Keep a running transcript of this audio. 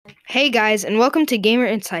Hey guys, and welcome to Gamer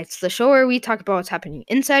Insights, the show where we talk about what's happening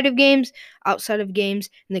inside of games, outside of games,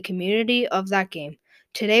 and the community of that game.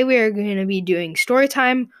 Today we are going to be doing story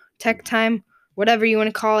time, tech time, whatever you want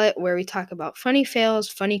to call it, where we talk about funny fails,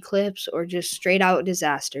 funny clips, or just straight out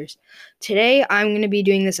disasters. Today I'm going to be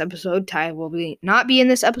doing this episode. Ty will not be in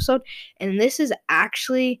this episode, and this is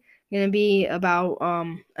actually going to be about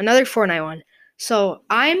another Fortnite one. So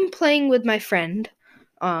I'm playing with my friend.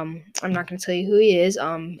 I'm not going to tell you who he is.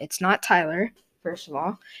 It's not Tyler, first of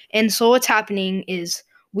all. And so what's happening is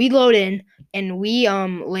we load in and we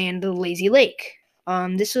land the Lazy Lake.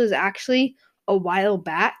 This was actually a while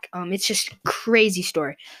back. It's just a crazy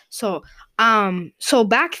story. So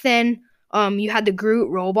back then, you had the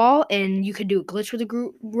Groot roll ball and you could do a glitch with the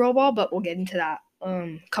Groot roll ball, but we'll get into that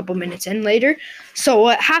a couple minutes in later. So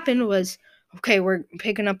what happened was, okay, we're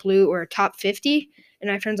picking up loot. We're top 50. And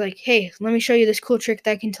my friend's like, hey, let me show you this cool trick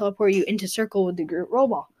that can teleport you into circle with the Groot roll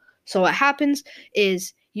ball. So what happens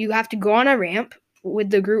is you have to go on a ramp with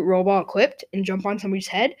the Groot roll ball equipped and jump on somebody's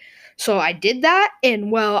head. So I did that,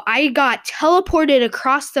 and well, I got teleported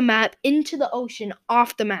across the map into the ocean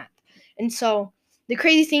off the map. And so the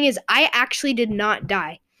crazy thing is I actually did not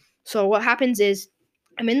die. So what happens is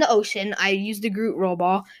I'm in the ocean. I use the Groot roll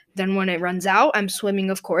ball. Then when it runs out, I'm swimming,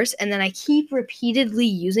 of course. And then I keep repeatedly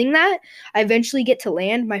using that. I eventually get to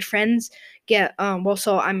land. My friends get,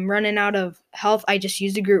 so I'm running out of health. I just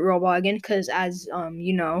use the Groot roll ball again because, as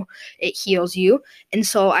you know, it heals you. And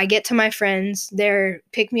so I get to my friends. They're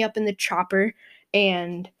pick me up in the chopper.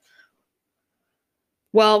 And,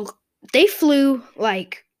 well, they flew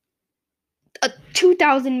like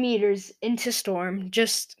 2,000 meters into storm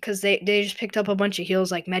just because they just picked up a bunch of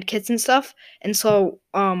heals like med kits and stuff. And so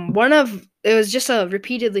it was just a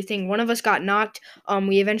repeatedly thing. One of us got knocked.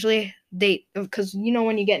 We eventually because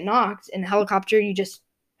when you get knocked in a helicopter you just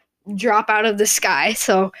drop out of the sky.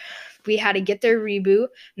 So we had to get their reboot,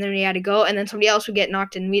 and then we had to go, and then somebody else would get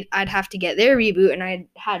knocked, and I'd have to get their reboot, and I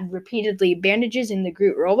had repeatedly bandages in the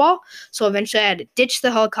Groot roll ball. So eventually I had to ditch the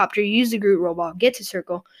helicopter, use the Groot roll ball, get to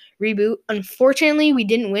circle, reboot. Unfortunately, we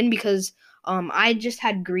didn't win because I just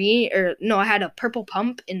had I had a purple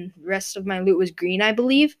pump, and the rest of my loot was green, I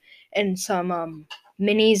believe, and some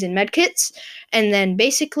minis and medkits. And then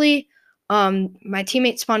basically my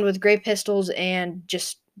teammates spawned with gray pistols and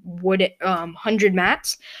just 100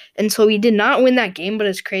 mats, and so we did not win that game. But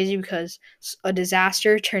it's crazy because a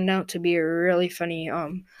disaster turned out to be a really funny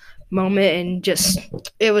moment, and just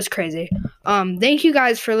it was crazy. Thank you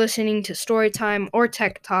guys for listening to Storytime or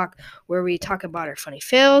Tech Talk, where we talk about our funny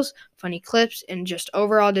fails, funny clips, and just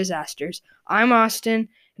overall disasters. I'm Austin,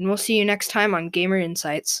 and we'll see you next time on Gamer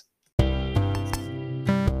Insights.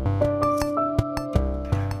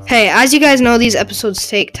 Hey, as you guys know, these episodes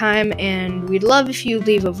take time, and we'd love if you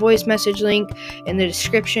leave a voice message link in the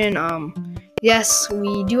description. Yes,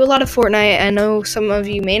 we do a lot of Fortnite. I know some of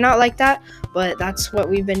you may not like that, but that's what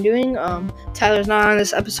we've been doing. Tyler's not on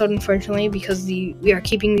this episode, unfortunately, because we are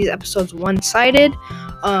keeping these episodes one-sided.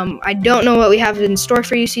 I don't know what we have in store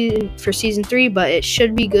for you for season 3, but it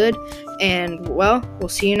should be good. And, well, we'll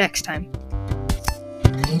see you next time.